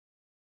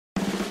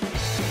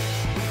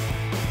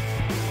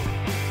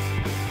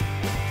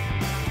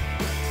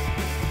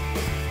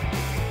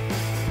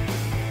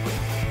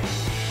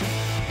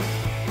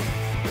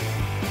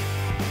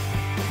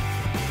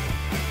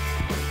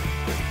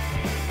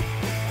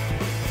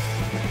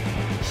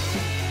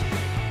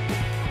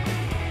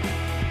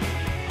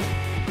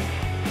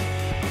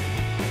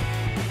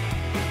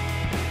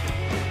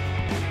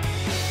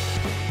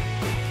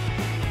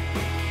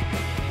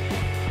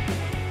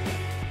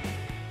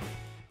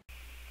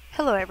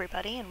Hello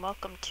everybody and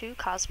welcome to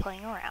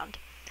Cosplaying Around.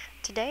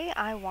 Today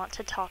I want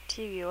to talk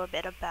to you a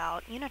bit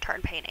about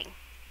unitard painting.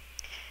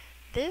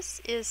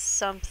 This is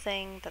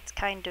something that's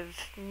kind of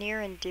near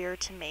and dear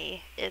to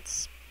me.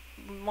 It's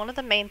one of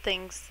the main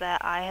things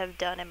that I have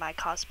done in my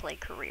cosplay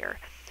career.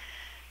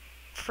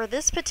 For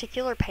this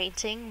particular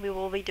painting we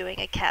will be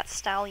doing a cat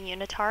style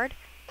unitard.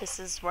 This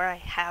is where I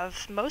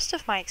have most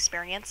of my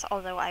experience,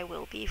 although I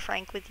will be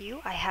frank with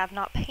you, I have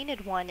not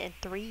painted one in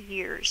 3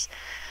 years.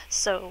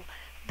 So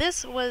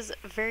this was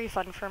very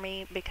fun for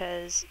me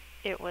because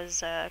it was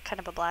kind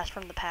of a blast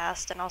from the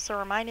past and also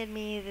reminded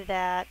me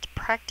that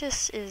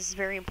practice is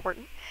very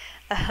important.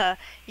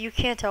 You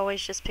can't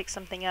always just pick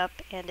something up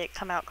and it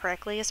come out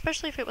correctly,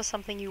 especially if it was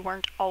something you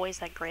weren't always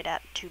that great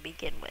at to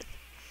begin with.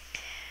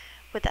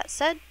 With that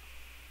said,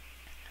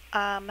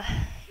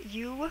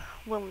 you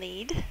will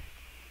need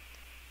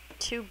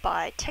to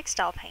buy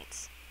textile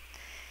paints.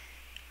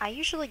 I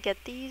usually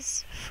get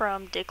these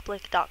from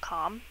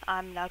dickblick.com.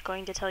 I'm not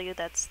going to tell you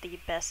that's the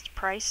best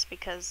price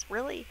because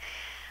really,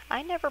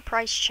 I never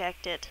price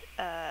checked it.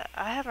 I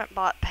haven't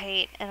bought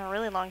paint in a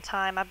really long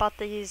time. I bought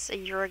these a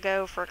year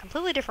ago for a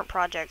completely different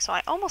project, so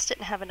I almost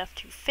didn't have enough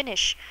to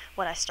finish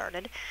what I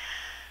started.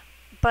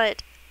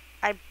 But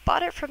I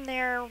bought it from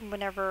there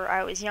whenever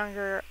I was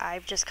younger.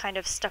 I've just kind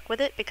of stuck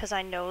with it because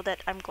I know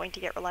that I'm going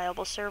to get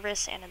reliable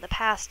service, and in the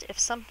past, if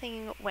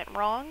something went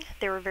wrong,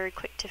 they were very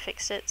quick to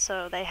fix it,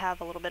 so they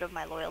have a little bit of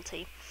my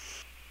loyalty.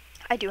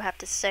 I do have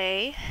to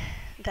say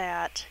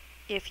that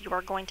if you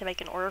are going to make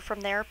an order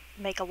from there,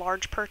 make a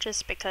large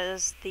purchase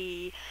because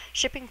the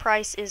shipping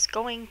price is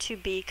going to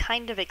be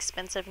kind of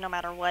expensive no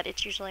matter what.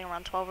 It's usually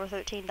around $12 or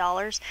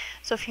 $13.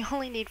 So if you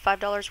only need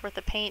 $5 worth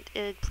of paint,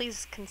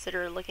 please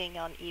consider looking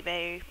on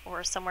eBay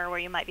or somewhere where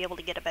you might be able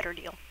to get a better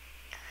deal.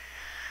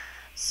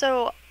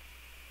 So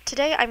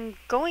today I'm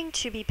going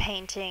to be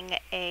painting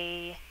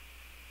a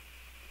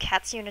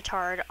cat's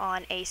unitard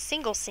on a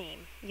single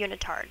seam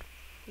unitard.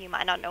 You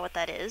might not know what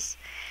that is.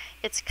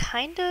 It's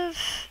kind of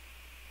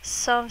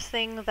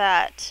something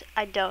that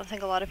I don't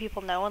think a lot of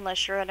people know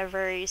unless you're in a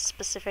very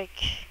specific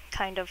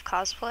kind of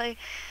cosplay.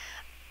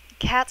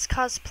 Cat's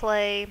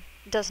cosplay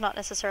does not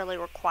necessarily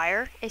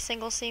require a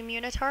single seam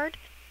unitard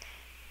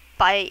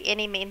by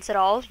any means at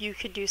all. You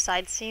could do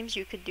side seams,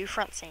 you could do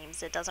front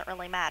seams, it doesn't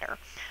really matter.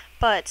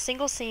 But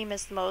single seam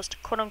is the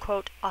most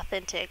quote-unquote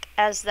authentic,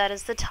 as that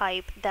is the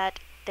type that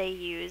they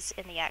use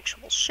in the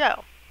actual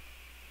show.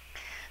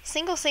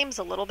 Single seam's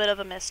a little bit of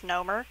a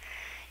misnomer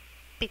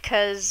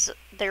because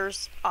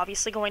there's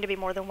obviously going to be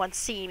more than one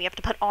seam. You have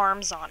to put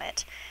arms on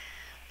it.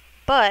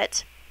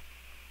 But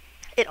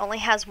it only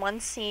has one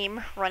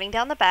seam running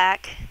down the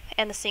back,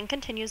 and the seam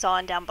continues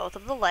on down both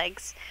of the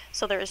legs,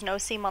 so there is no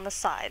seam on the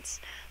sides.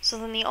 So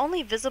then the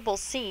only visible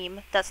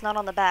seam that's not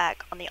on the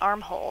back on the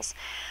armholes.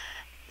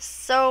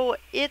 So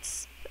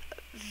it's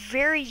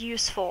very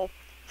useful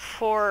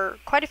for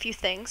quite a few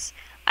things.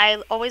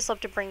 I always love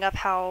to bring up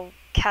how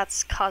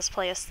cats'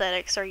 cosplay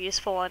aesthetics are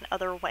useful in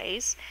other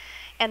ways.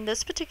 And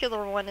this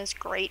particular one is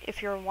great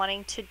if you're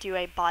wanting to do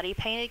a body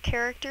painted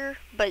character,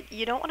 but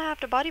you don't want to have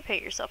to body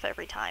paint yourself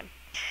every time.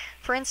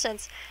 For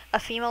instance, a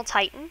female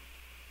titan,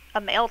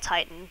 a male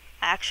titan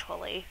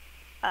actually,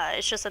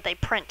 it's just that they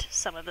print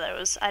some of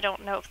those. I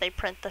don't know if they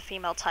print the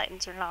female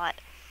titans or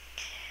not.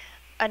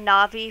 A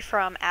Navi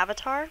from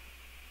Avatar,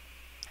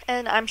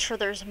 and I'm sure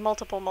there's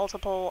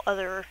multiple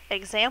other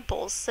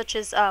examples, such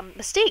as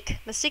Mystique.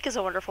 Mystique is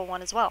a wonderful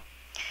one as well.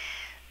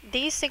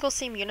 These single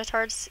seam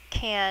unitards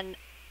can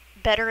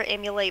better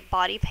emulate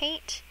body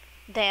paint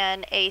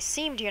than a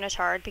seamed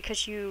unitard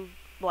because you,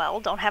 well,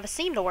 don't have a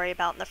seam to worry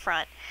about in the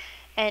front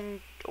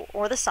and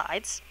or the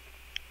sides,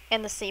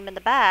 and the seam in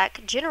the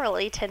back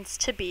generally tends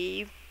to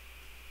be,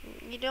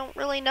 you don't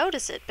really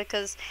notice it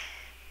because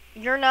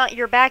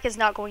your back is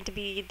not going to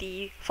be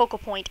the focal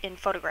point in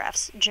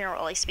photographs,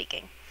 generally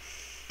speaking.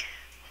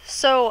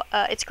 So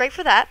it's great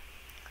for that.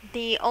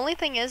 The only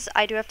thing is,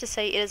 I do have to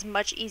say, it is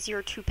much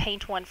easier to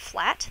paint one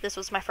flat. This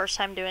was my first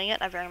time doing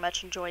it. I very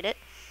much enjoyed it.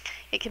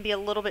 It can be a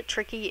little bit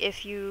tricky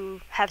if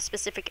you have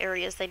specific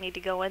areas they need to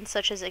go in,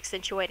 such as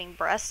accentuating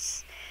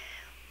breasts.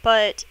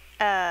 But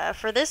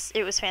for this,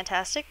 it was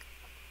fantastic,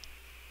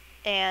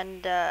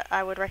 and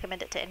I would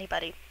recommend it to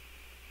anybody.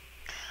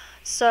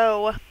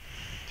 So,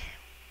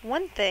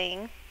 one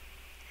thing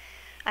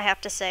I have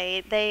to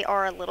say, they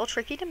are a little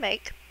tricky to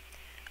make.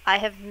 I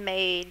have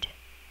made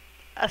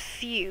a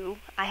few.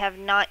 I have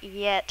not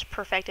yet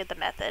perfected the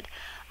method.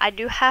 I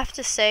do have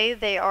to say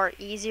they are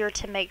easier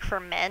to make for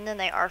men than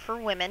they are for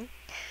women.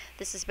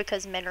 This is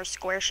because men are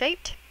square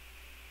shaped,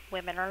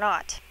 women are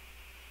not.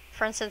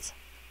 For instance,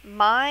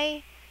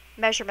 my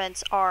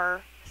measurements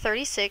are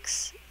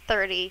 36,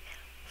 30,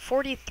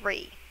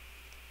 43.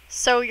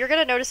 So you're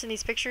going to notice in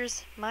these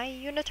pictures, my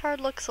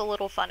unitard looks a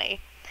little funny.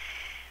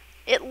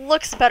 It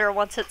looks better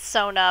once it's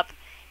sewn up,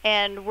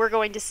 and we're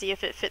going to see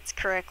if it fits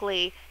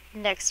correctly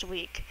next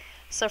week.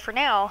 So for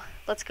now,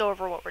 let's go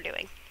over what we're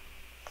doing.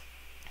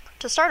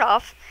 To start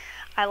off,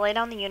 I lay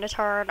down the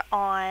unitard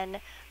on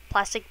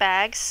plastic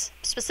bags,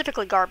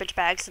 specifically garbage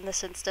bags in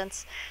this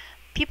instance,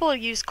 people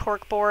use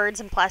cork boards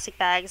and plastic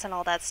bags and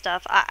all that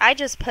stuff. I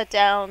just put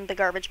down the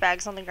garbage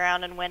bags on the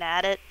ground and went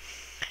at it.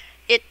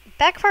 It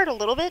backfired a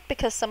little bit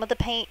because some of the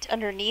paint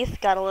underneath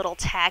got a little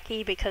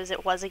tacky because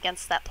it was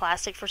against that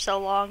plastic for so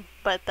long,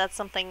 but that's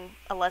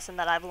a lesson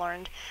that I've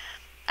learned.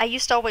 I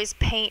used to always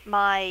paint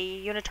my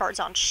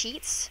Unitards on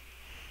sheets,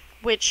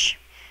 which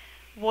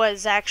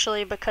was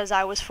actually because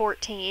I was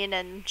 14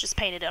 and just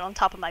painted it on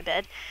top of my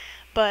bed.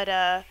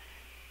 But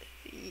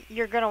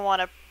you're going to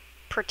want to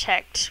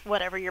protect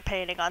whatever you're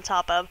painting on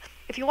top of.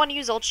 If you want to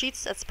use old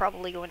sheets, that's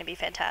probably going to be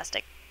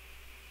fantastic.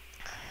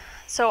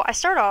 So I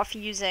start off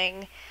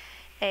using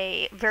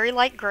a very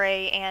light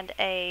gray and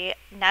a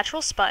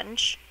natural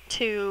sponge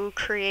to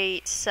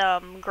create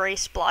some gray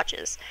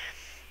splotches.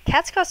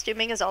 Cat's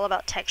costuming is all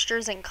about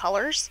textures and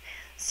colors,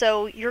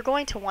 so you're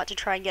going to want to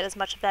try and get as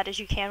much of that as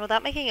you can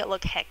without making it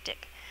look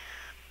hectic.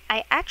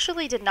 I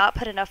actually did not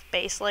put enough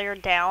base layer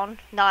down,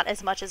 not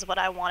as much as what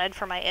I wanted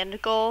for my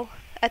end goal.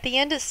 At the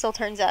end it still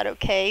turns out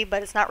okay,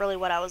 but it's not really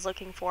what I was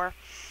looking for.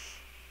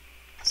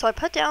 So I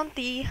put down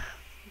the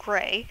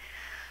gray,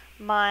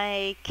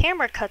 my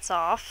camera cuts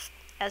off,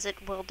 as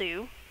it will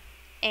do,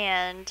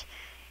 and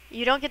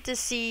you don't get to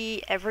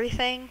see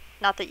everything,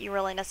 not that you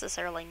really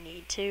necessarily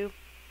need to.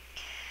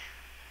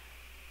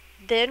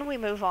 Then we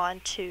move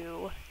on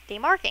to the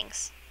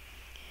markings.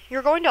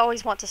 You're going to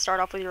always want to start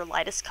off with your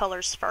lightest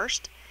colors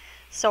first.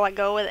 So I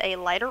go with a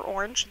lighter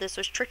orange. This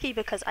was tricky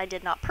because I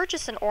did not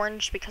purchase an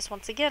orange because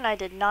once again I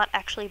did not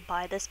actually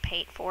buy this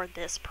paint for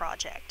this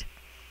project.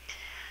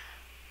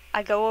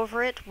 I go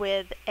over it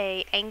with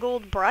a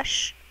angled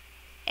brush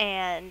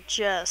and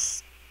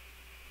just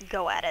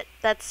go at it.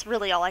 That's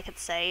really all I could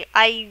say.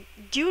 I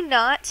do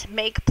not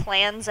make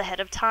plans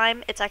ahead of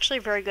time. It's actually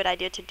a very good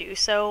idea to do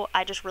so.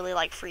 I just really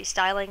like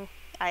freestyling.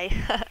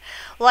 I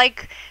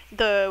like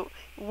the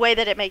way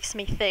that it makes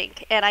me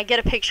think, and I get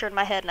a picture in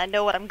my head and I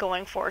know what I'm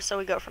going for, so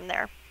we go from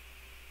there.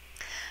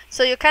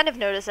 So you'll kind of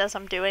notice as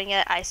I'm doing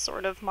it, I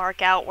sort of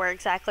mark out where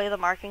exactly the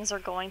markings are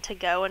going to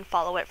go and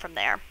follow it from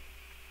there.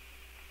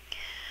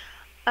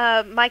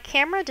 My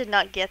camera did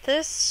not get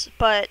this,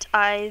 but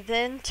I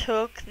then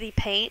took the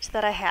paint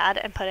that I had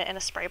and put it in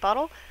a spray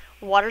bottle,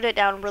 watered it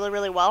down really,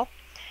 really well,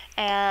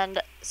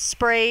 and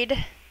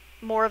sprayed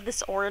more of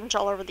this orange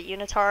all over the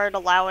unitard,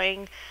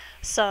 allowing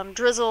some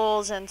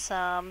drizzles and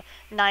some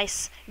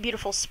nice,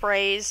 beautiful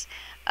sprays.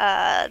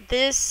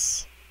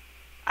 This,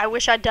 I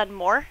wish I'd done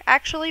more,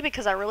 actually,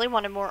 because I really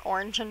wanted more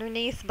orange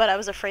underneath, but I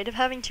was afraid of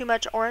having too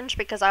much orange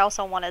because I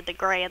also wanted the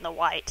gray and the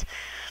white.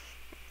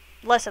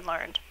 Lesson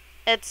learned.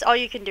 It's all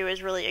you can do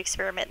is really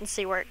experiment and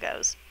see where it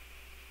goes.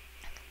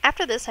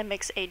 After this, I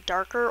mix a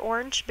darker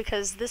orange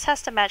because this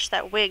has to match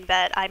that wig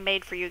that I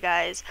made for you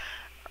guys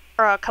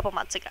a couple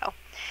months ago.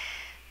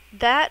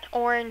 That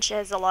orange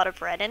has a lot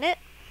of red in it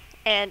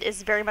and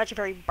is very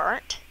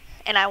burnt,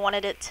 and I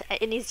wanted it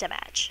needs to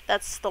match.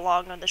 That's the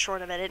long and the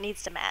short of it. It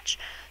needs to match.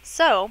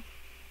 So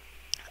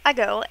I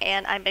go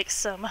and I mix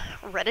some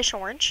reddish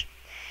orange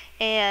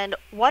and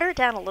water it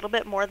down a little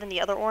bit more than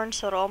the other orange,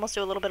 so it'll almost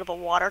do a little bit of a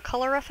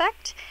watercolor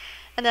effect.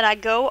 And then I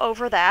go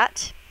over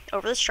that,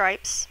 over the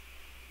stripes,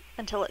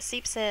 until it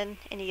seeps in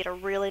and you get a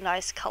really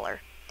nice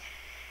color.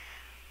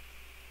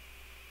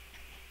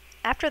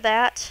 After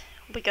that,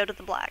 we go to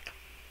the black.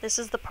 This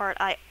is the part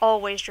I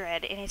always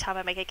dread anytime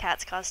I make a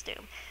cat's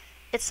costume.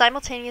 It's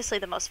simultaneously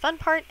the most fun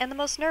part and the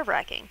most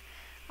nerve-wracking.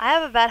 I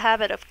have a bad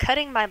habit of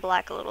cutting my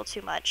black a little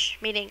too much,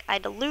 meaning I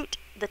dilute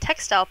the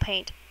textile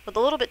paint with a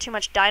little bit too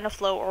much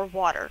Dynaflow or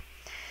water.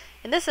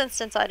 In this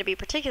instance, I had to be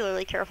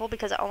particularly careful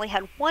because I only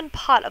had one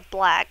pot of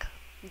black,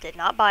 did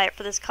not buy it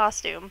for this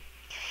costume,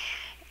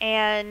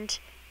 and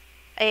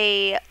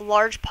a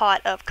large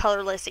pot of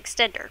colorless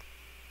extender.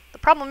 The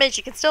problem is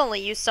you can still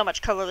only use so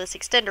much colorless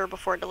extender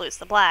before it dilutes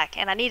the black,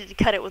 and I needed to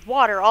cut it with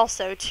water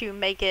also to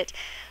make it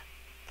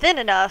thin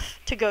enough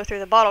to go through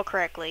the bottle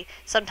correctly.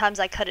 Sometimes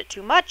I cut it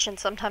too much, and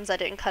sometimes I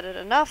didn't cut it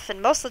enough,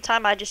 and most of the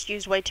time I just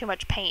used way too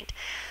much paint.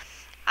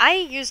 I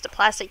used a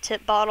plastic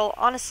tip bottle.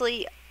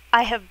 Honestly,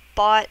 I have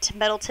bought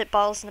metal tip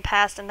bottles in the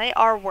past, and they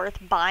are worth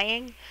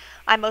buying.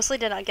 I mostly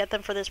did not get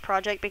them for this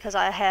project because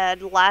I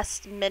had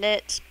last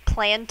minute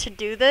planned to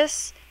do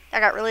this. I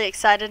got really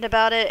excited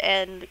about it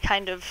and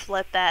kind of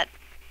let that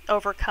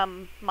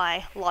overcome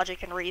my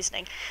logic and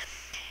reasoning.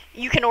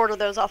 You can order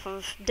those off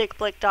of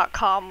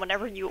dickblick.com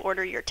whenever you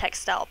order your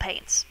textile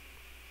paints.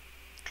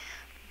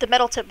 The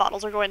metal tip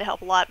bottles are going to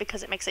help a lot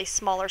because it makes a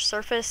smaller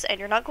surface and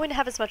you're not going to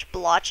have as much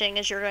blotching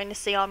as you're going to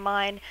see on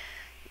mine.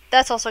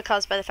 That's also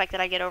caused by the fact that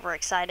I get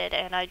overexcited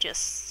and I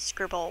just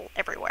scribble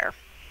everywhere.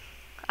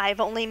 I've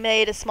only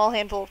made a small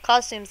handful of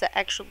costumes that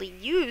actually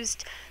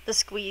used the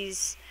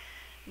squeeze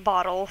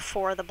bottle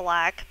for the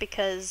black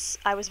because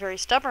I was very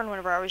stubborn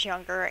whenever I was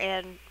younger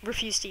and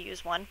refused to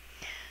use one.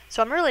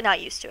 So I'm really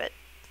not used to it.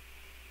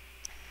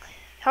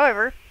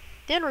 However,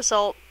 the end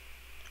result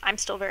I'm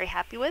still very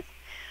happy with.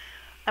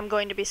 I'm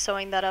going to be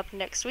sewing that up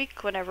next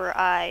week whenever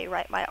I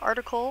write my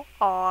article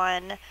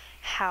on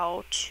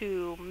how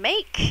to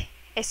make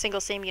a single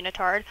seam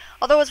unitard,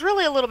 although it's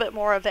really a little bit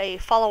more of a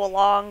follow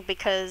along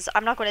because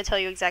I'm not going to tell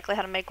you exactly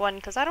how to make one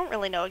because I don't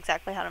really know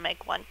exactly how to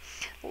make one.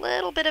 A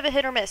little bit of a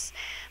hit or miss,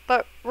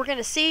 but we're going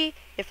to see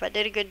if I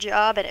did a good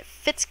job and it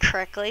fits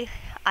correctly.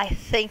 I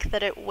think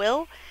that it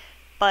will,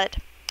 but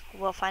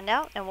we'll find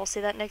out, and we'll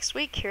see that next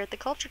week here at the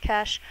Culture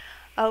Cache.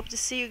 I hope to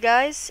see you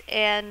guys,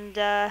 and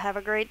have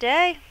a great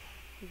day.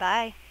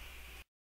 Bye.